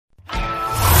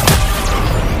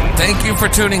Thank you for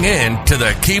tuning in to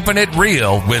the Keeping It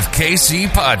Real with KC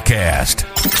podcast,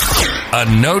 a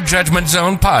no judgment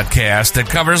zone podcast that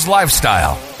covers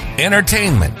lifestyle,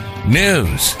 entertainment,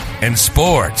 news, and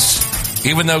sports.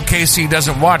 Even though KC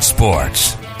doesn't watch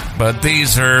sports, but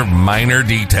these are minor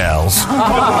details.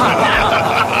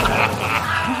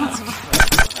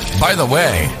 By the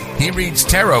way, he reads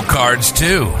tarot cards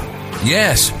too.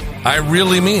 Yes, I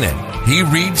really mean it. He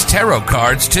reads tarot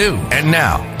cards too. And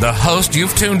now, the host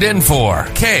you've tuned in for,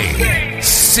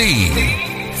 KC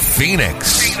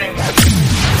Phoenix.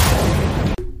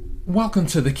 Welcome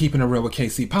to the Keeping It Real with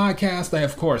KC podcast. I,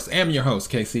 of course, am your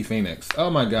host, KC Phoenix.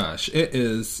 Oh my gosh, it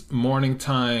is morning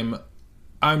time.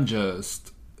 I'm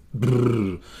just...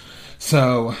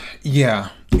 So, yeah,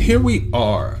 here we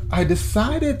are. I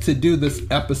decided to do this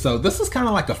episode. This is kind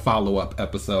of like a follow-up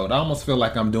episode. I almost feel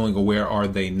like I'm doing a Where Are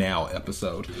They Now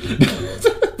episode.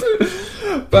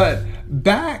 But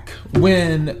back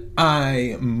when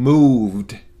I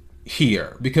moved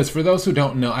here, because for those who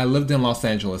don't know, I lived in Los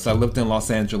Angeles. I lived in Los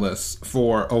Angeles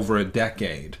for over a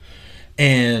decade.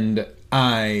 And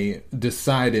I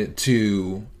decided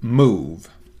to move.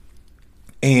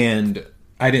 And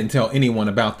I didn't tell anyone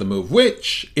about the move,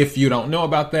 which, if you don't know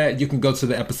about that, you can go to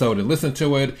the episode and listen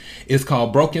to it. It's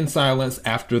called Broken Silence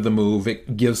After the Move.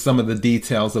 It gives some of the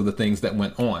details of the things that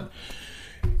went on.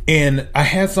 And I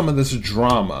had some of this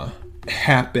drama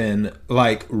happen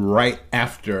like right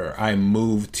after I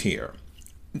moved here.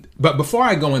 But before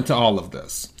I go into all of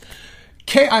this,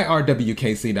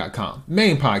 KIRWKC.com,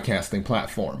 main podcasting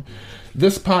platform.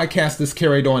 This podcast is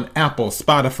carried on Apple,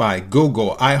 Spotify,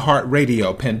 Google,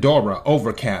 iHeartRadio, Pandora,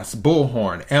 Overcast,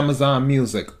 Bullhorn, Amazon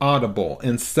Music, Audible,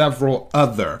 and several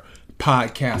other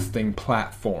podcasting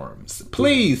platforms.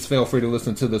 Please feel free to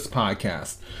listen to this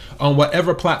podcast on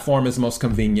whatever platform is most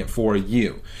convenient for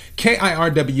you.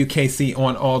 KIRWKC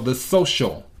on all the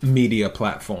social media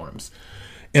platforms.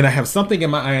 And I have something in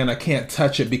my eye and I can't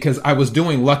touch it because I was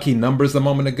doing lucky numbers a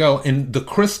moment ago and the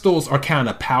crystals are kind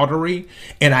of powdery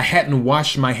and I hadn't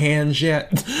washed my hands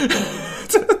yet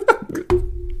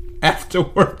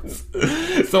afterwards.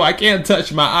 So I can't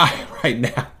touch my eye right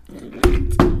now.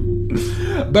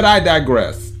 But I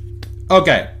digress.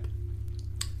 Okay.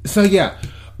 So yeah,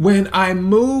 when I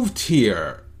moved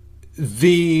here,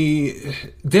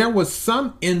 there was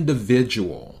some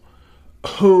individual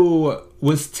who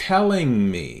was telling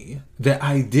me that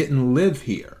I didn't live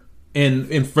here.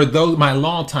 And for those, my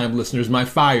longtime listeners, my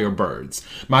Firebirds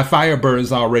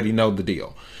already know the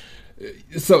deal.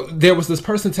 So there was this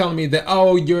person telling me that,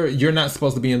 oh, you're not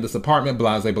supposed to be in this apartment,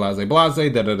 blase, blase,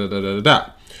 blase, da da da da da da.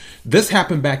 This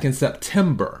happened back in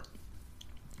September.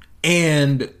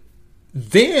 And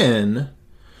then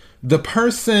the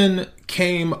person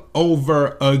came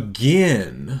over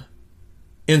again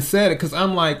and said it, because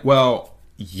I'm like, well,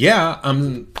 yeah,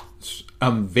 I'm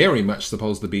very much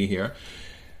supposed to be here.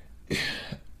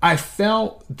 I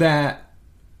felt that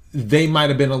they might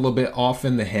have been a little bit off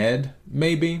in the head,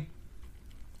 maybe.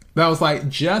 But I was like,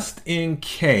 just in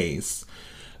case,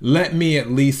 let me at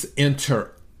least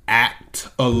interact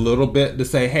a little bit to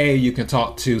say, hey, you can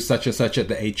talk to such and such at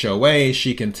the HOA.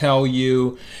 She can tell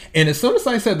you. And as soon as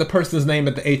I said the person's name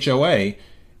at the HOA,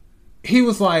 he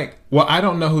was like, well, I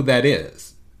don't know who that is.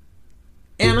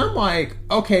 And I'm like,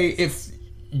 okay, if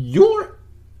you're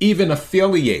even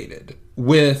affiliated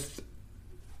with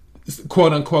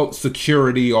quote unquote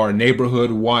security or neighborhood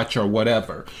watch or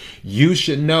whatever, you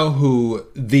should know who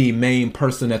the main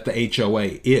person at the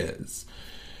HOA is.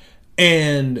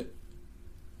 And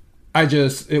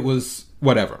it was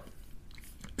whatever.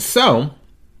 So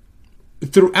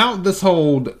throughout this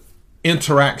whole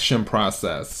interaction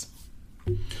process,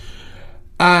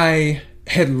 I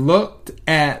had looked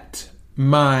at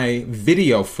my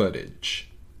video footage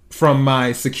from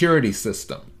my security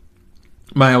system,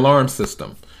 my alarm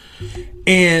system.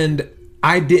 And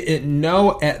I didn't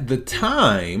know at the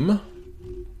time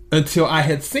until I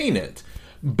had seen it,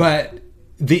 but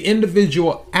the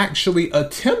individual actually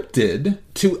attempted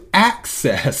to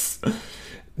access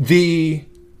the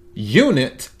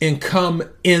unit and come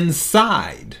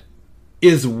inside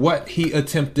is what he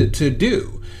attempted to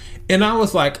do. And I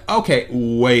was like, okay,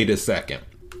 wait a second.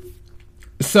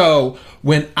 So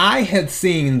when I had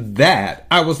seen that,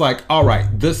 I was like, all right,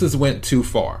 this has went too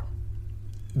far.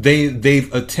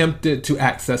 They've attempted to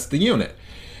access the unit.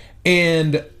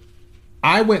 And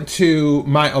I went to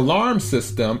my alarm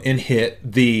system and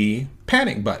hit the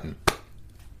panic button,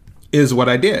 is what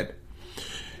I did.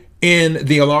 And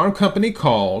the alarm company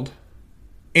called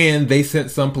and they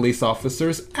sent some police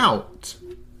officers out.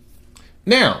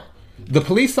 Now, The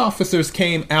police officers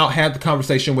came out, had the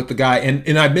conversation with the guy,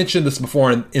 and I mentioned this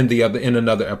before in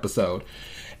another episode.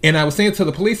 And I was saying to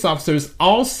the police officers,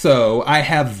 also, I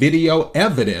have video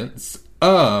evidence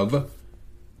of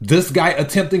this guy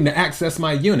attempting to access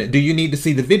my unit. Do you need to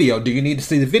see the video? Do you need to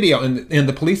see the video? And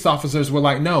the police officers were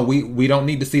like, no, we don't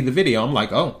need to see the video. I'm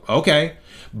like, oh, okay.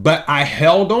 But I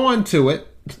held on to it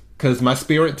because my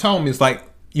spirit told me, it's like,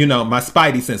 you know, my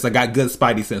spidey sense. I got good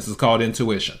spidey sense. It's called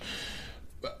intuition.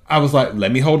 I was like,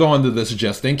 let me hold on to this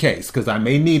just in case, because I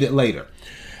may need it later.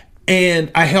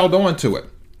 And I held on to it.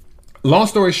 Long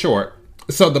story short,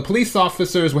 so the police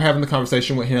officers were having the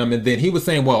conversation with him, and then he was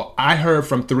saying, well, I heard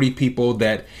from 3 people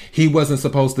that he wasn't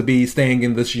supposed to be staying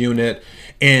in this unit,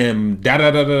 and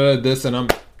this, and I'm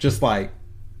just like,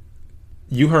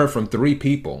 you heard from 3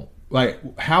 people?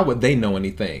 Like, how would they know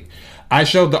anything? I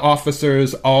showed the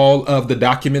officers all of the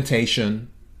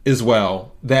documentation as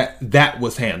well, that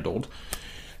was handled.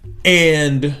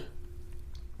 And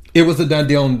it was a done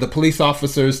deal, and the police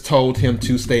officers told him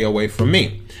to stay away from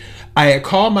me. I had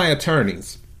called my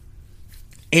attorneys,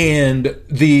 and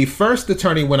the first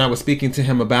attorney, when I was speaking to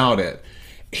him about it,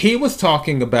 he was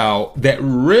talking about that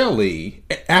really,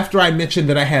 after I mentioned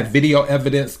that I had video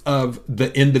evidence of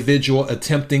the individual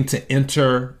attempting to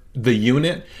enter the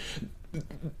unit,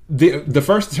 the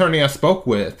first attorney I spoke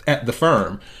with at the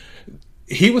firm,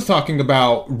 he was talking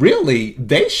about, really,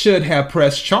 they should have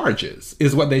pressed charges,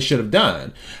 is what they should have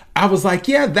done. I was like,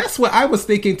 yeah, that's what I was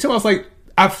thinking too. I was like,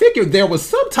 I figured there was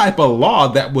some type of law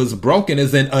that was broken,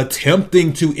 as in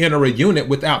attempting to enter a unit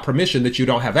without permission that you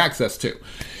don't have access to.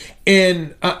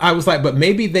 And I was like, but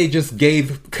maybe they just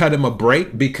cut him a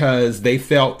break because they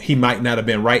felt he might not have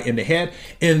been right in the head.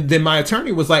 And then my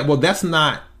attorney was like, well, that's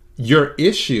not your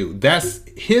issue. That's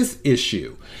his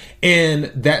issue.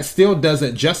 And that still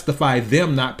doesn't justify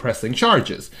them not pressing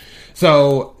charges.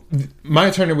 So my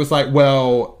attorney was like,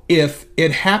 well, if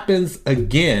it happens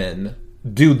again,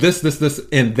 do this,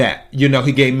 and that. You know,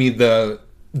 he gave me the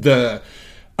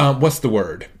what's the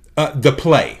word? The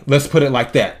play. Let's put it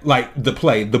like that. Like the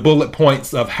play, the bullet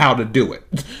points of how to do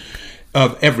it,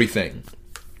 of everything.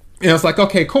 And I was like,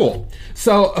 okay, cool.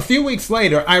 So a few weeks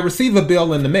later, I received a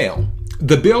bill in the mail.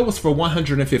 The bill was for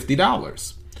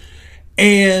 $150.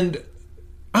 And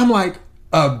I'm like,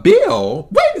 a bill?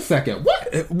 Wait a second.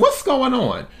 What's going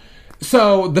on?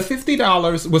 So the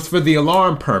 $50 was for the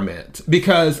alarm permit,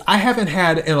 because I haven't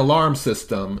had an alarm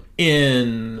system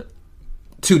in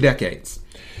 2 decades.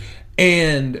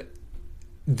 And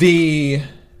the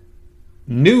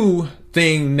new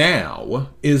thing now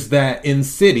is that in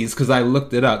cities, because I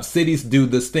looked it up, cities do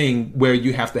this thing where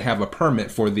you have to have a permit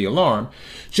for the alarm,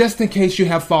 just in case you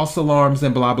have false alarms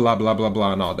and blah, blah, blah, blah,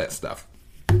 blah, and all that stuff.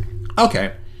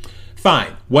 Okay,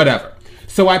 fine, whatever.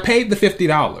 So I paid the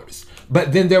 $50,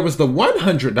 but then there was the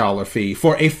 $100 fee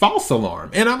for a false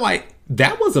alarm. And I'm like,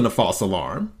 that wasn't a false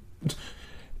alarm.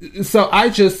 So I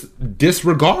just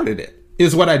disregarded it,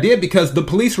 is what I did, because the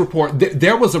police report,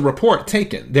 there was a report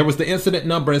taken. There was the incident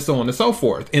number and so on and so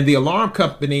forth. And the alarm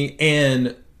company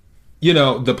and, you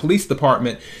know, the police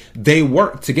department, they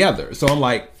work together. So I'm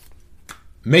like,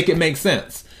 make it make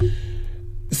sense.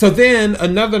 So then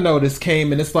another notice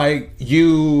came, and it's like,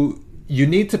 you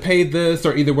need to pay this,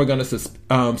 or either we're going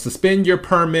to suspend your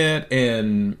permit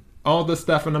and all this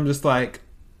stuff. And I'm just like,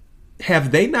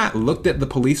 have they not looked at the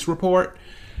police report?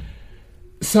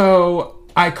 So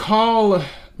I call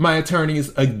my attorneys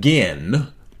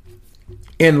again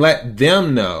and let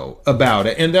them know about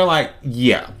it. And they're like,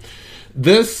 yeah,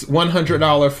 this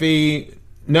 $100 fee,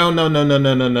 no,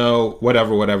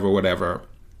 whatever.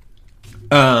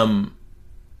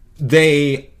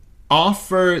 They're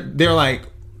like,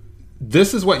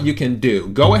 this is what you can do.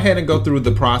 Go ahead and go through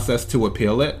the process to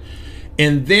appeal it.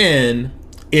 And then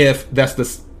if that's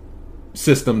the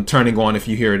system turning on, if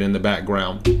you hear it in the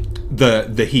background,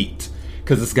 the heat,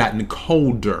 because it's gotten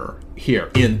colder here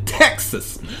in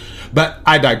Texas. But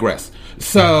I digress.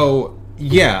 So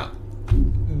yeah,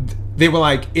 they were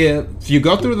like, if you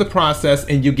go through the process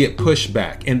and you get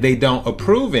pushback and they don't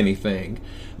approve anything,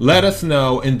 let us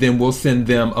know, and then we'll send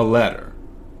them a letter.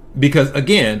 Because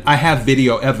again, I have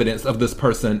video evidence of this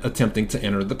person attempting to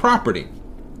enter the property.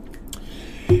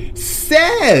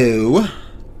 So,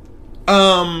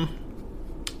 I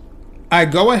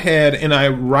go ahead and I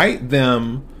write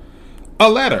them a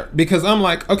letter, because I'm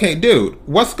like, okay, dude,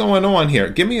 what's going on here?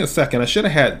 Give me a second. I should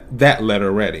have had that letter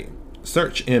ready.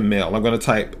 Search in mail. I'm going to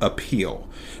type appeal,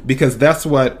 because that's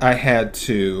what I had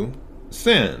to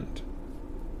send.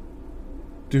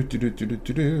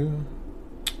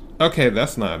 Okay,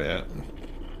 that's not it.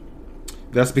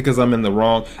 That's because I'm in the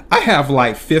wrong. I have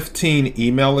like 15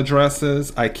 email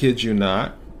addresses. I kid you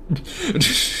not.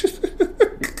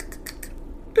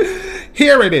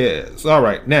 Here it is. All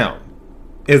right, now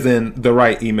is in the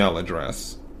right email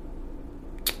address.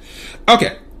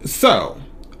 Okay, so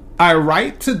I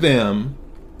write to them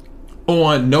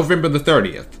on November the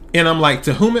 30th, and I'm like,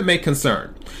 to whom it may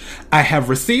concern, I have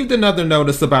received another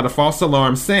notice about a false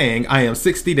alarm saying I am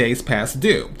 60 days past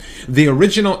due. The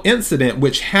original incident,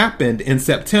 which happened in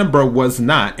September, was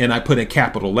not, and I put in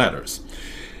capital letters,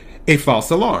 a false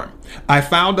alarm. I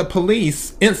filed a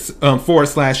police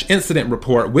 /incident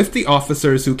report with the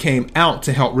officers who came out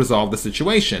to help resolve the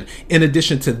situation. In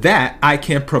addition to that, I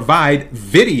can provide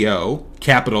video,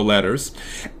 capital letters,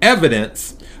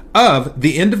 evidence of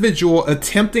the individual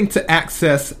attempting to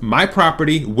access my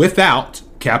property without,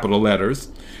 capital letters,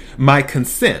 my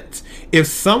consent. If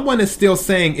someone is still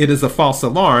saying it is a false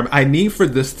alarm, I need for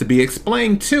this to be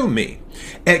explained to me,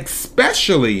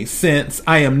 especially since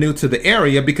I am new to the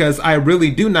area, because I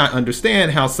really do not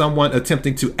understand how someone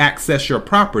attempting to access your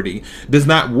property does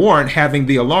not warrant having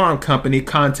the alarm company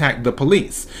contact the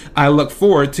police. I look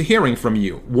forward to hearing from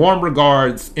you. Warm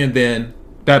regards, and then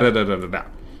da-da-da-da-da-da.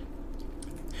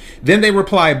 Then they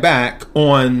reply back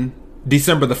on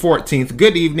December the 14th,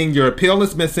 good evening, your appeal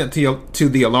has been sent to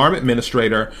the alarm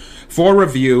administrator for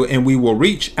review, and we will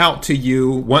reach out to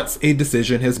you once a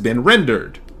decision has been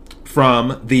rendered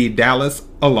from the Dallas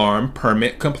Alarm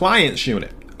Permit Compliance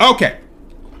Unit. Okay.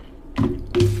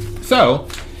 So,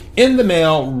 in the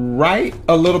mail right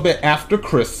a little bit after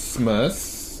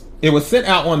Christmas, it was sent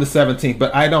out on the 17th,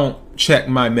 but I don't check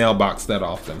my mailbox that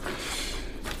often.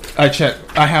 I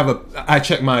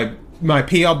check my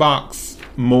P.O. box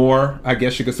more, I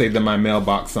guess you could say, than my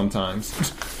mailbox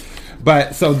sometimes.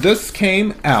 But so this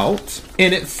came out,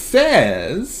 and it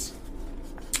says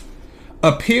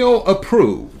appeal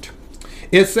approved.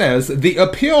 It says the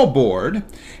appeal board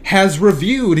has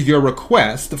reviewed your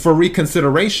request for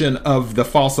reconsideration of the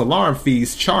false alarm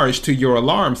fees charged to your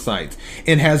alarm site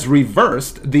and has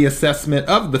reversed the assessment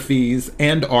of the fees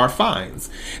and or fines.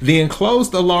 The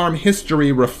enclosed alarm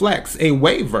history reflects a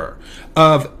waiver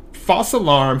of false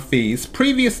alarm fees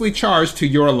previously charged to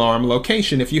your alarm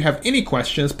location. If you have any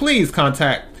questions, please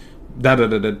contact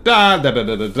da-da-da-da-da,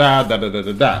 da-da-da-da-da,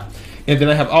 da-da-da-da-da. And then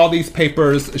I have all these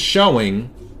papers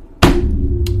showing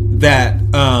that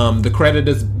the credit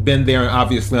has been there, and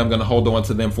obviously I'm going to hold on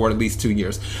to them for at least 2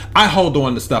 years. I hold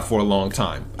on to stuff for a long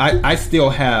time. I still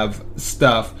have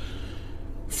stuff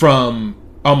from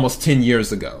almost 10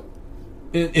 years ago.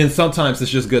 And sometimes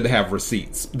it's just good to have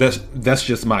receipts. That's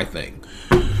just my thing.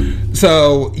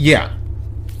 So, yeah.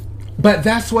 But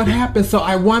that's what happened. So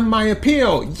I won my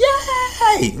appeal.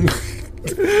 Yay!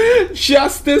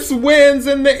 Justice wins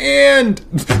in the end.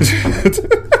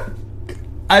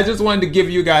 I just wanted to give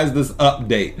you guys this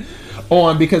update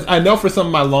on, because I know for some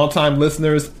of my longtime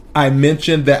listeners, I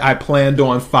mentioned that I planned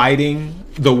on fighting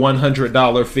the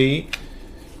 $100 fee.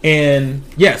 And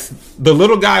yes, the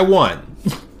little guy won.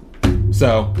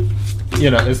 So,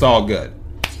 it's all good.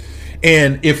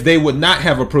 And if they would not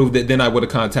have approved it, then I would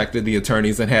have contacted the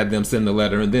attorneys and had them send the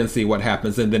letter and then see what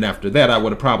happens. And then after that, I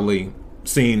would have probably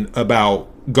seen about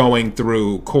going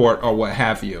through court or what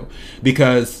have you.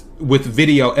 Because with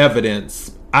video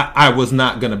evidence, I was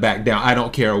not going to back down. I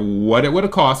don't care what it would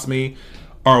have cost me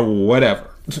or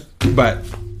whatever. But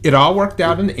it all worked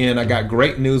out in the end. I got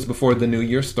great news before the new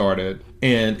year started.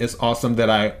 And it's awesome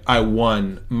that I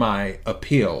won my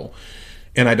appeal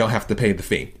and I don't have to pay the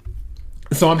fee.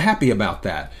 So I'm happy about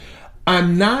that.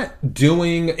 I'm not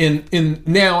doing, and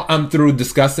now I'm through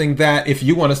discussing that. If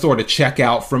you want to sort of check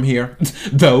out from here,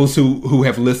 those who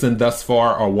have listened thus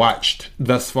far or watched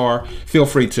thus far, feel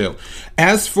free to.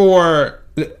 As for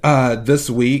this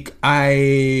week,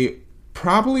 I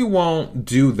probably won't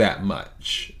do that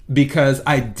much because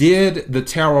I did the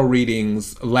tarot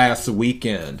readings last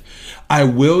weekend. I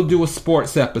will do a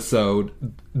sports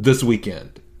episode this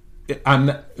weekend. I'm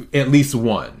not, at least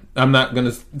one. I'm not going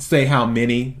to say how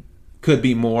many, could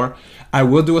be more. I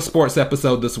will do a sports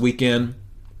episode this weekend.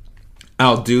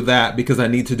 I'll do that because I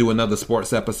need to do another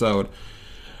sports episode.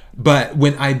 But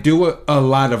when I do a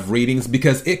lot of readings,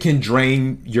 because it can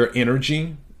drain your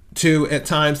energy too at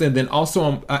times. And then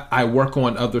also I work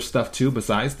on other stuff too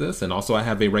besides this. And also I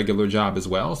have a regular job as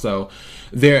well. So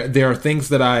there are things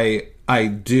that I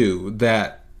do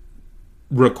that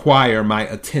require my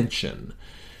attention.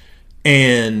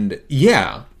 And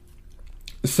yeah.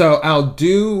 So I'll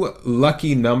do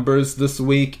lucky numbers this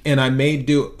week, and I may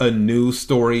do a news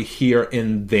story here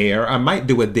and there. I might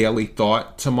do a daily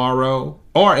thought tomorrow,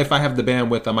 or if I have the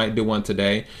bandwidth, I might do one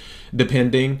today,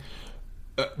 depending.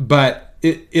 But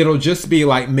it'll just be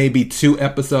like maybe 2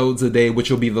 episodes a day,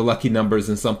 which will be the lucky numbers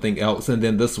and something else. And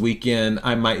then this weekend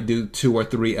I might do 2 or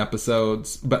 3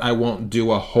 episodes, but I won't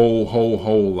do a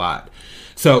whole lot.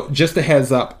 So just a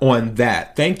heads up on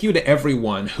that. Thank you to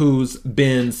everyone who's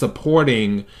been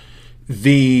supporting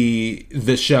the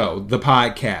show, the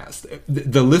podcast.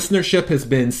 The listenership has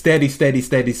been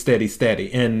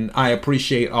steady. And I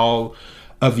appreciate all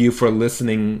of you for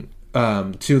listening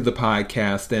to the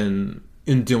podcast and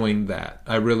in doing that.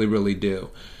 I really, really do.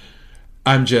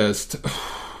 I'm just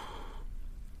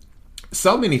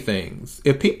so many things.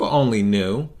 If people only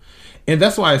knew, and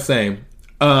that's why I say,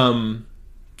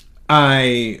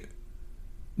 I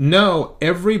know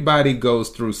everybody goes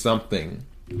through something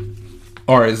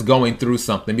or is going through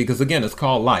something, because again, it's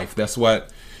called life. That's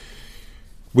what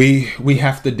we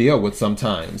have to deal with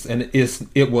sometimes. And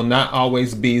it will not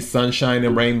always be sunshine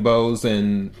and rainbows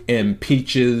and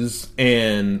peaches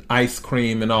and ice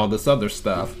cream and all this other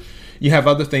stuff. You have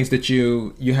other things that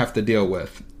you have to deal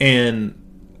with. And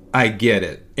I get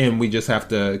it. And we just have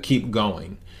to keep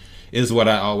going, is what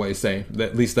I always say.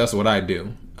 At least that's what I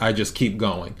do. I just keep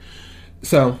going.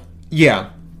 So, yeah.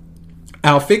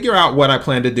 I'll figure out what I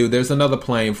plan to do. There's another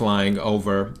plane flying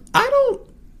over. I don't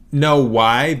know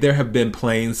why there have been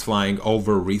planes flying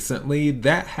over recently.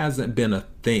 That hasn't been a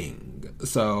thing.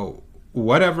 So,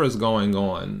 whatever is going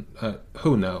on,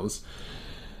 who knows?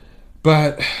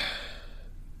 But,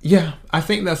 yeah, I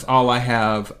think that's all I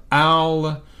have.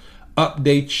 I'll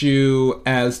update you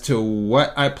as to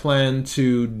what I plan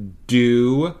to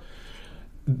do.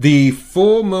 The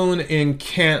full moon in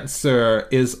Cancer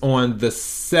is on the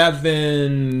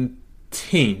 17th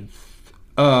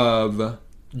of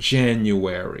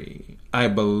January, I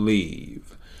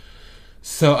believe.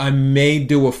 So I may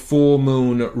do a full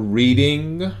moon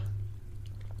reading,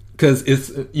 because it's,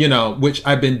 which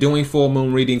I've been doing full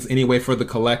moon readings anyway for the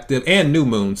collective, and new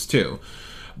moons too.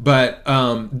 But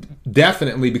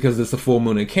definitely because it's a full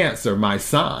moon in Cancer, my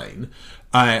sign,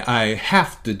 I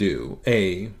have to do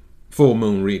a full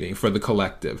moon reading for the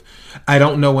collective. I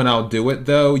don't know when I'll do it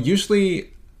though.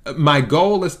 Usually my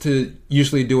goal is to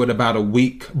usually do it about a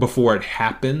week before it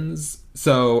happens.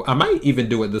 So I might even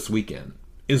do it this weekend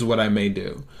is what I may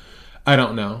do. I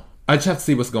don't know. I just have to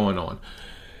see what's going on.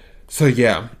 So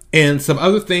yeah. And some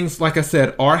other things, like I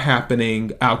said, are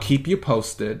happening. I'll keep you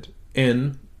posted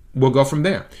and we'll go from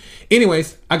there.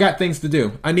 Anyways, I got things to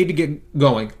do. I need to get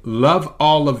going. Love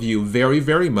all of you very,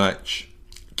 very much.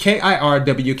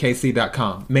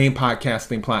 KIRWKC.com, main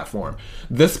podcasting platform.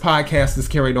 This podcast is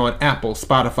carried on Apple,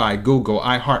 Spotify, Google,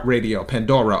 iHeartRadio,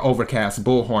 Pandora, Overcast,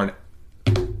 Bullhorn.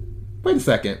 Wait a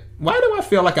second. Why do I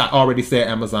feel like I already said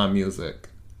Amazon Music?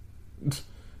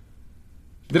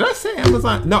 Did I say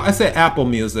Amazon? No, I said Apple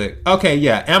Music. Okay,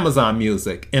 yeah, Amazon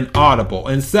Music and Audible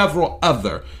and several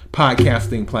other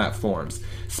podcasting platforms.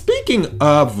 Speaking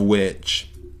of which,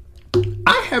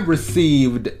 I have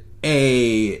received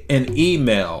an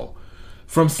email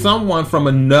from someone from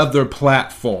another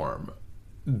platform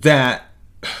that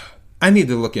I need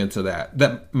to look into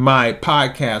that my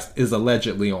podcast is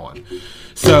allegedly on.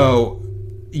 So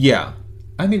yeah,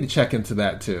 I need to check into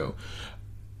that too.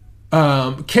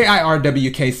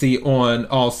 KIRWKC on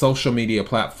all social media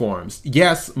platforms.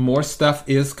 Yes, more stuff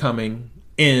is coming.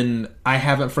 And I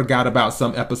haven't forgot about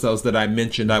some episodes that I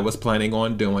mentioned I was planning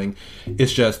on doing.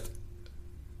 It's just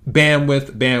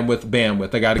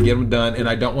bandwidth. I got to get them done, and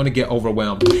I don't want to get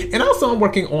overwhelmed. And also I'm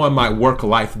working on my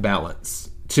work-life balance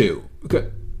too,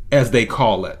 as they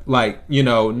call it. Like,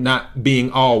 not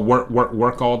being all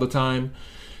work all the time.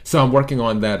 So I'm working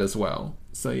on that as well.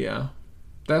 So yeah,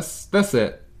 that's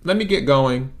it. Let me get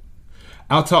going.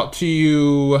 I'll talk to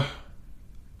you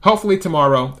hopefully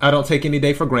tomorrow. I don't take any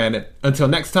day for granted. Until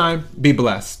next time, be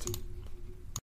blessed.